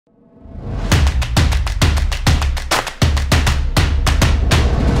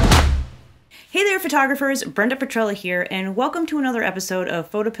Hey there, photographers! Brenda Petrella here, and welcome to another episode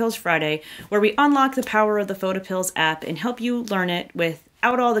of PhotoPills Friday, where we unlock the power of the PhotoPills app and help you learn it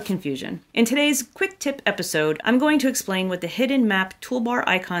without all the confusion. In today's quick tip episode, I'm going to explain what the hidden map toolbar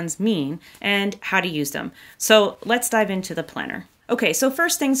icons mean and how to use them. So let's dive into the planner. Okay, so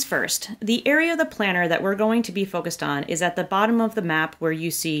first things first, the area of the planner that we're going to be focused on is at the bottom of the map where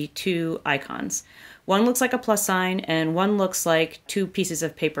you see two icons. One looks like a plus sign and one looks like two pieces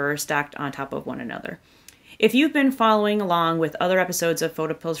of paper stacked on top of one another. If you've been following along with other episodes of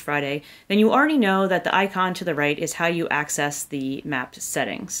PhotoPills Friday, then you already know that the icon to the right is how you access the map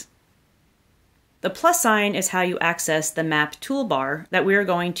settings. The plus sign is how you access the map toolbar that we're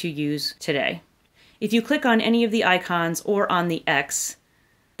going to use today. If you click on any of the icons or on the X,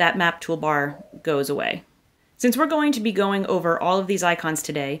 that map toolbar goes away. Since we're going to be going over all of these icons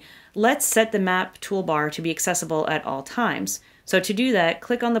today, let's set the map toolbar to be accessible at all times. So to do that,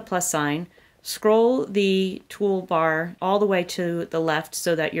 click on the plus sign, scroll the toolbar all the way to the left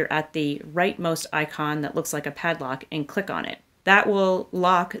so that you're at the rightmost icon that looks like a padlock, and click on it. That will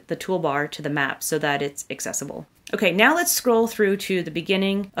lock the toolbar to the map so that it's accessible. Okay, now let's scroll through to the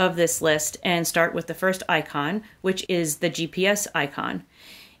beginning of this list and start with the first icon, which is the GPS icon.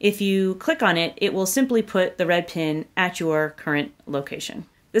 If you click on it, it will simply put the red pin at your current location.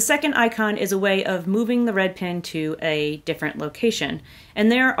 The second icon is a way of moving the red pin to a different location. And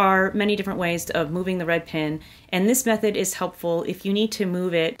there are many different ways of moving the red pin, and this method is helpful if you need to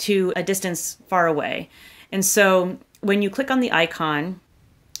move it to a distance far away. And so when you click on the icon,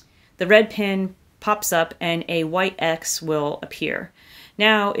 the red pin pops up and a white X will appear.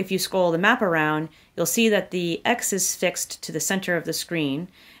 Now, if you scroll the map around, you'll see that the X is fixed to the center of the screen,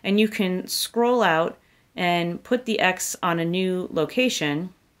 and you can scroll out and put the X on a new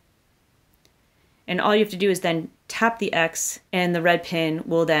location, and all you have to do is then tap the X and the red pin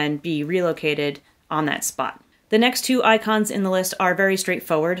will then be relocated on that spot. The next two icons in the list are very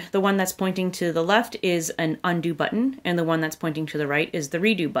straightforward. The one that's pointing to the left is an undo button, and the one that's pointing to the right is the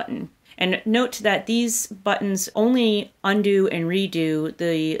redo button. And note that these buttons only undo and redo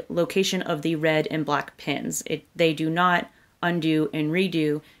the location of the red and black pins. They do not undo and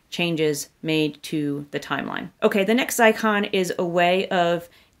redo changes made to the timeline. Okay, the next icon is a way of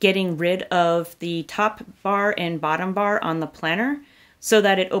getting rid of the top bar and bottom bar on the planner so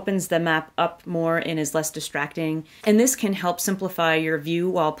that it opens the map up more and is less distracting. And this can help simplify your view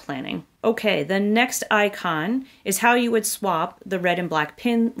while planning. Okay, the next icon is how you would swap the red and black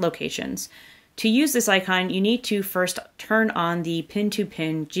pin locations. To use this icon, you need to first turn on the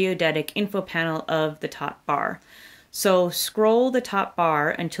pin-to-pin geodetic info panel of the top bar. So scroll the top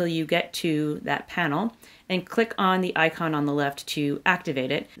bar until you get to that panel and click on the icon on the left to activate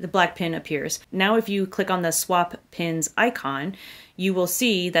it. The black pin appears. Now if you click on the swap pins icon, you will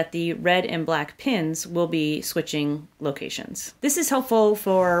see that the red and black pins will be switching locations. This is helpful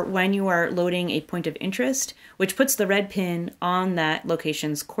for when you are loading a point of interest, which puts the red pin on that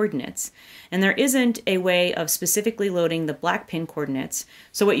location's coordinates. And there isn't a way of specifically loading the black pin coordinates,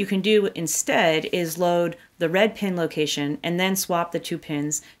 so what you can do instead is load the red pin location and then swap the two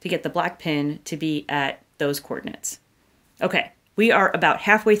pins to get the black pin to be at those coordinates. Okay, we are about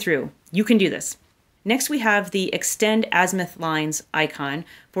halfway through. You can do this. Next we have the Extend Azimuth Lines icon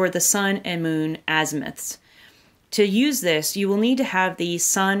for the sun and moon azimuths. To use this, you will need to have the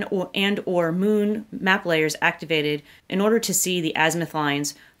sun or moon map layers activated in order to see the azimuth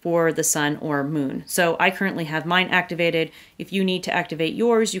lines for the sun or moon. So I currently have mine activated. If you need to activate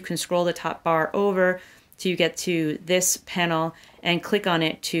yours, you can scroll the top bar over till you get to this panel and click on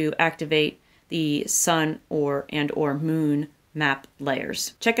it to activate the sun or moon map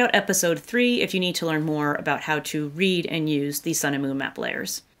layers. Check out episode 3 if you need to learn more about how to read and use the sun and moon map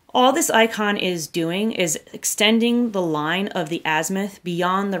layers. All this icon is doing is extending the line of the azimuth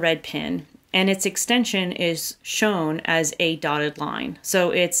beyond the red pin, and its extension is shown as a dotted line.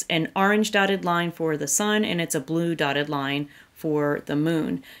 So it's an orange dotted line for the sun and it's a blue dotted line for the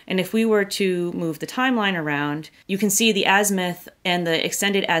moon. And if we were to move the timeline around, you can see the azimuth and the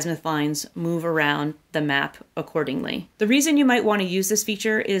extended azimuth lines move around the map accordingly. The reason you might want to use this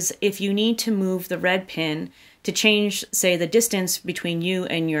feature is if you need to move the red pin to change, say, the distance between you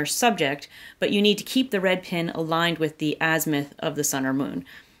and your subject, but you need to keep the red pin aligned with the azimuth of the sun or moon.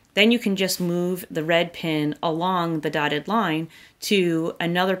 Then you can just move the red pin along the dotted line to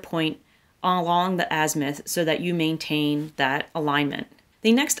another point along the azimuth so that you maintain that alignment.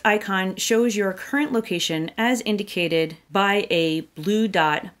 The next icon shows your current location as indicated by a blue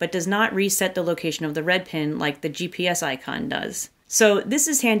dot, but does not reset the location of the red pin like the GPS icon does. So this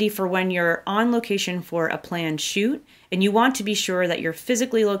is handy for when you're on location for a planned shoot and you want to be sure that you're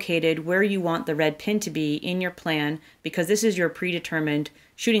physically located where you want the red pin to be in your plan, because this is your predetermined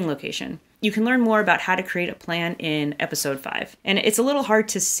shooting location. You can learn more about how to create a plan in episode 5. And it's a little hard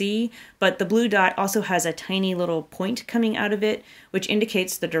to see, but the blue dot also has a tiny little point coming out of it, which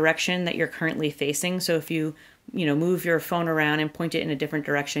indicates the direction that you're currently facing. So if you move your phone around and point it in a different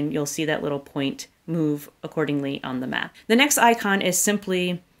direction, you'll see that little point move accordingly on the map. The next icon is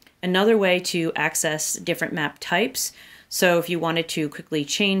simply another way to access different map types. So if you wanted to quickly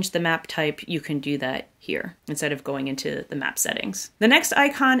change the map type, you can do that here instead of going into the map settings. The next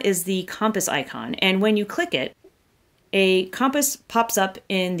icon is the compass icon, and when you click it, a compass pops up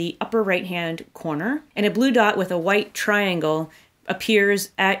in the upper right-hand corner, and a blue dot with a white triangle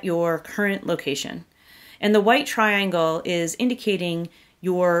appears at your current location. And the white triangle is indicating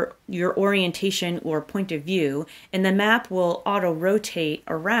your orientation or point of view, and the map will auto-rotate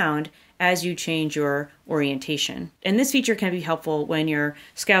around as you change your orientation. And this feature can be helpful when you're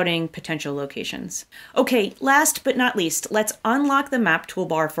scouting potential locations. Okay, last but not least, let's unlock the map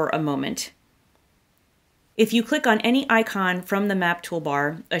toolbar for a moment. If you click on any icon from the map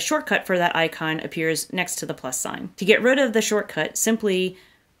toolbar, a shortcut for that icon appears next to the plus sign. To get rid of the shortcut, simply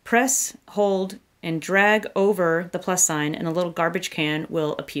press, hold, and drag over the plus sign and a little garbage can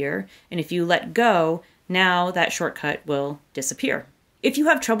will appear. And if you let go, now that shortcut will disappear. If you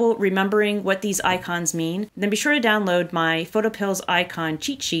have trouble remembering what these icons mean, then be sure to download my PhotoPills icon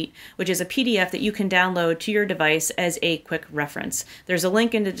cheat sheet, which is a PDF that you can download to your device as a quick reference. There's a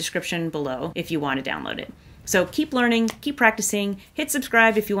link in the description below if you want to download it. So keep learning, keep practicing, hit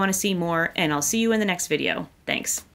subscribe if you want to see more, and I'll see you in the next video. Thanks.